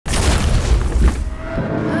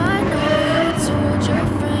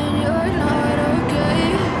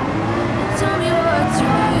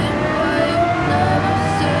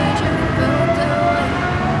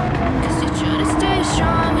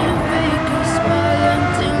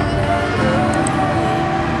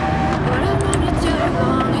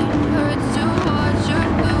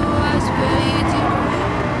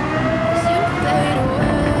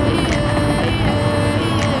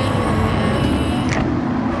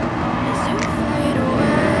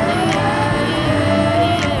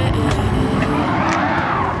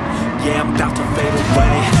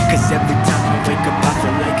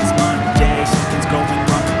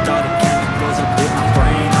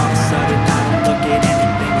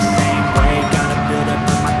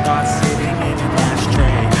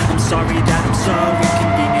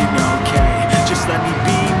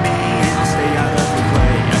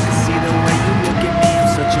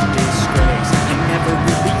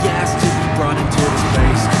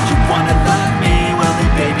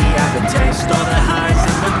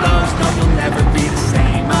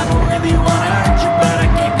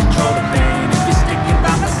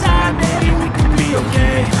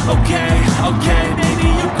okay, okay, maybe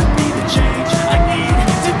you could be the change I need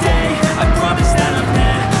today. I promise that I've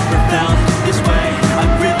never felt this way. I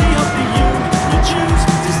really hope that you will choose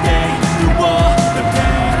to stay through all the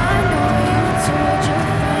pain. I know you told your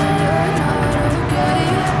friend you're not okay.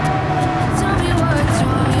 Tell me what's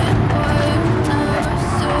wrong and why you never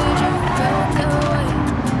said you felt that way.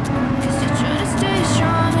 'Cause you try to stay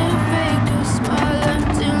strong and fake a smile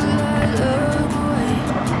until I look away.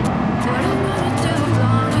 But I'm gonna do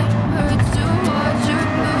long, it hurts to watch your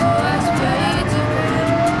blue eyes fade to gray.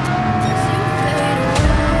 As you fade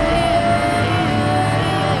away, as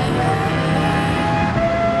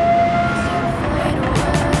you fade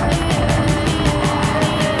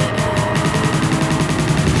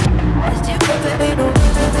away.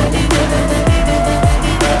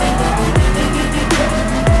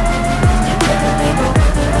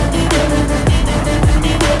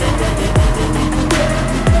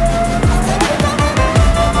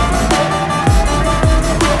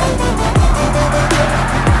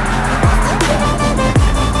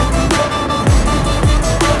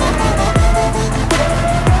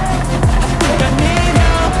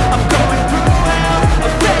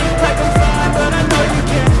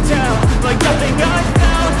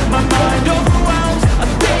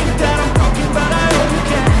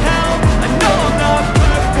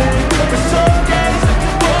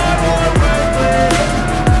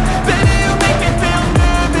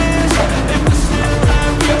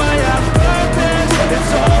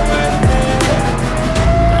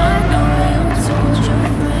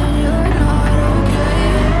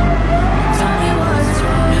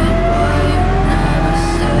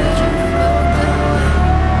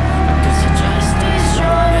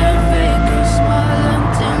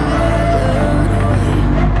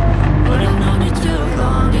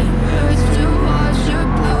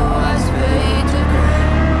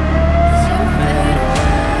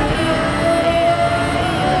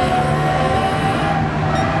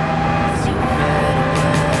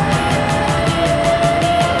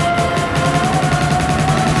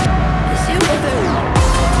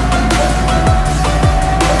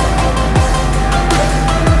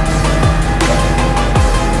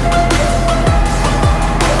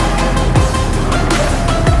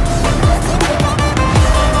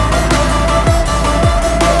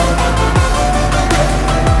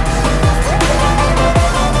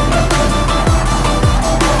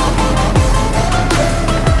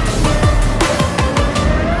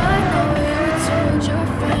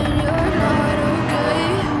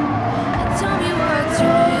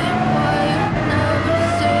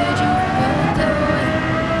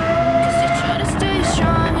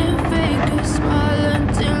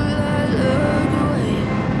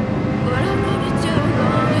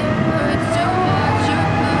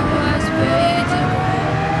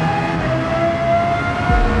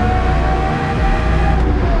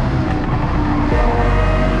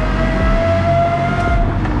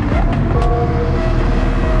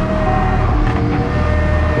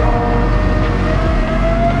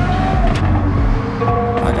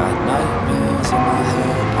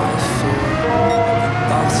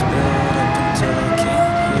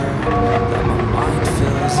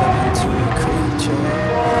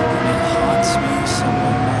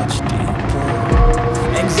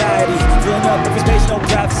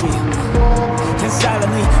 And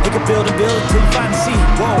silently, it can build and build until you finally see.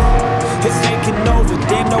 Whoa, it's taking over,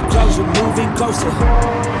 damn no closure, moving closer.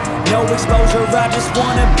 No exposure, I just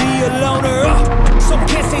wanna be a loner. Some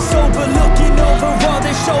can't stay sober, looking over all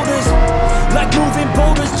their shoulders, like moving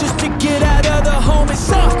boulders just to get out of the home. It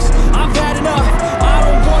sucks, I've had enough, I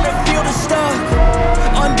don't wanna feel the stuck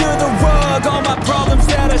under the rug, all my problems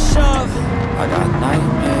that I shove. I got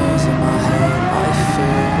nightmares in my head, I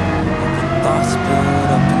fear that thoughts build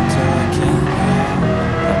up until I can't hear,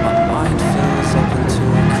 that my mind fills up into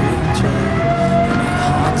a creature, and it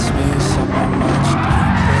haunts me somewhere much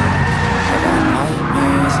deeper. I got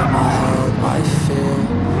nightmares in my head, I fear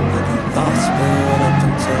that the thoughts build up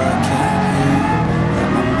until I can't hear, that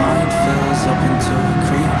my mind fills up into a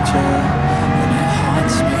creature, and it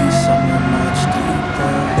haunts me somewhere much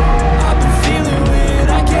deeper. I've been feeling weird,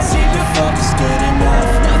 I can't seem to focus good enough.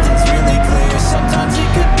 Nothing's really clear, sometimes it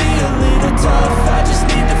could be a little tough. I just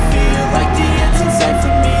need to feel like the end's in sight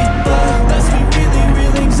for me, but let's be really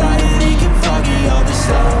real, anxiety can foggy all this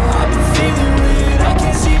stuff. I've been feeling weird, I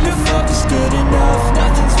can't seem to focus good enough.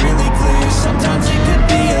 Nothing's really clear, sometimes it could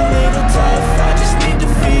be a little tough. I just need to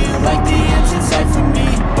feel like the end's in sight for me,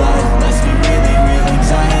 but let's be really real,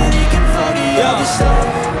 anxiety can foggy all this stuff.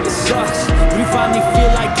 It sucks when you finally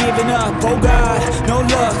feel like giving up. Oh God, no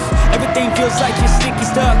luck, everything feels like you're sticky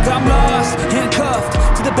stuck. I'm lost, handcuffed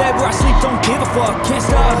to to the bed where I sleep, don't give a fuck. Can't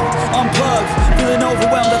stop, unplug, feeling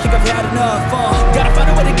overwhelmed, I think I've had enough. Gotta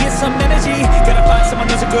find a way to get some energy, gotta find someone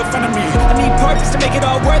who's a good friend of me. I need purpose to make it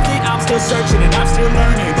all worth it, I'm still searching and I'm still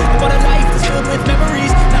learning. I want a life that's filled with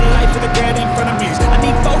memories, not a life with a GRAN in front of me. I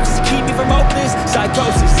need focus to keep me from hopeless,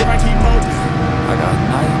 psychosis if I keep moving. I got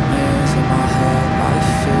nightmares in my head, I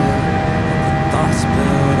fear that the thoughts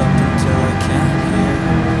build up until I can't hear,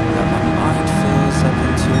 that my mind fills up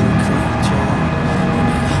into a creature, and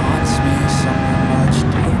it haunts me somewhere much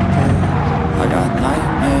deeper. I got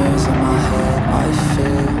nightmares in my head, I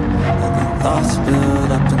fear that the thoughts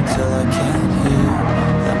build up until I can't hear,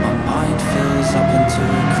 that my mind fills up into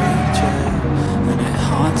a creature, and it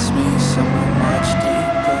haunts me somewhere much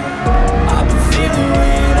deeper. I've been feeling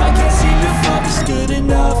weird, I can't seem to focus good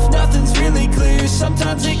enough. Nothing's really clear,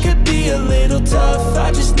 sometimes it could be a little tough.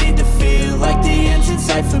 I just need to feel like the end's in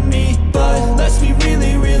sight for me, but let's be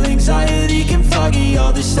really real, anxiety can foggy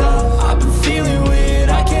all this stuff.